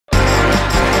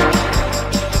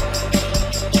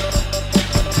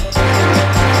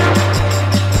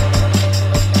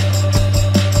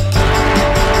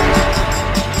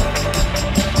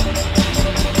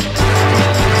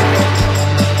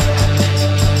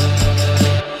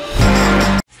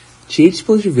GH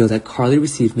police revealed that Carly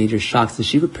received major shocks as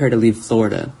she prepared to leave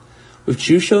Florida. With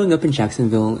Drew showing up in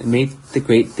Jacksonville, it made the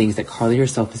great things that Carly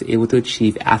herself was able to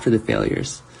achieve after the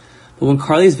failures. But when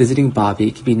Carly is visiting Bobbie,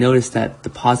 it can be noticed that the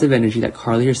positive energy that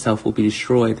Carly herself will be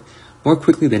destroyed more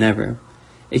quickly than ever.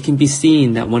 It can be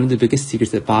seen that one of the biggest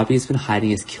secrets that Bobbie has been hiding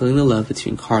is killing the love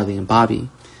between Carly and Bobbie.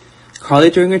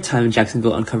 Carly during her time in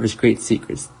Jacksonville uncovers great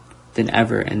secrets than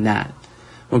ever, and that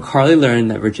when Carly learned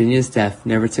that Virginia's death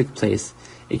never took place,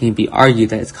 it can be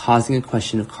argued that it's causing a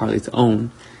question of Carly's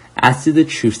own as to the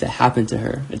truths that happened to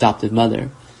her adoptive mother.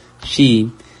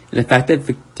 She, and the fact that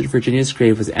Virginia's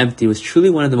grave was empty, was truly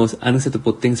one of the most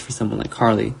unacceptable things for someone like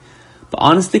Carly. But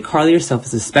honestly, Carly herself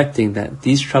is suspecting that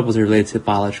these troubles are related to the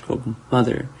biological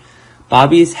mother.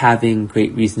 Bobbie is having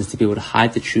great reasons to be able to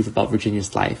hide the truth about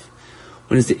Virginia's life,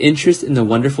 when it's the interest in the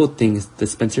wonderful things the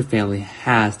Spencer family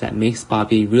has that makes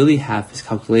Bobbie really have his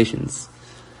calculations.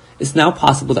 It's now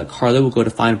possible that Carly will go to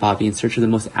find Bobbie in search of the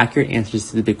most accurate answers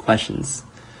to the big questions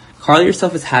Carly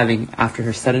herself is having after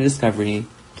her sudden discovery.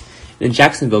 In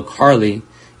Jacksonville, Carly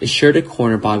is sure to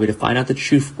corner Bobbie to find out the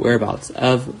true whereabouts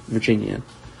of Virginia.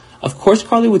 Of course,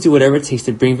 Carly will do whatever it takes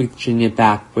to bring Virginia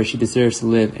back where she deserves to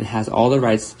live and has all the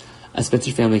rights a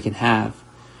Spencer family can have.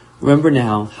 Remember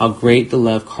now how great the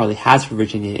love Carly has for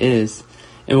Virginia is,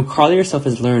 and when Carly herself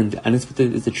has learned the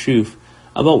unexpected is the truth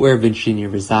about where Virginia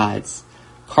resides.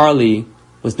 Carly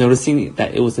was noticing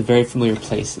that it was a very familiar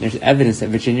place, and there's evidence that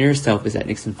Virginia herself is at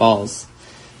Nixon Falls,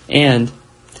 and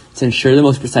to ensure the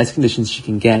most precise conditions she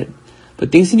can get.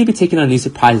 But things seem to be taking on new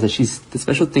surprises as the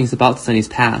special things about Sunny's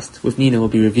past with Nina will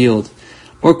be revealed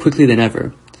more quickly than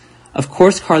ever. Of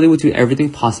course, Carly will do everything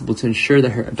possible to ensure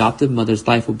that her adoptive mother's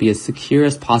life will be as secure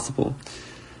as possible.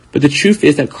 But the truth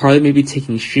is that Carly may be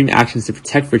taking extreme actions to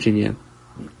protect Virginia,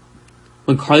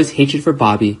 when Carly's hatred for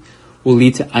Bobbie will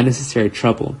lead to unnecessary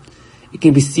trouble. It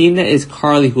can be seen that it is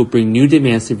Carly who will bring new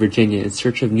demands to Virginia in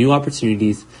search of new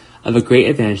opportunities of a great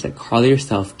advantage that Carly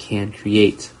herself can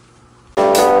create.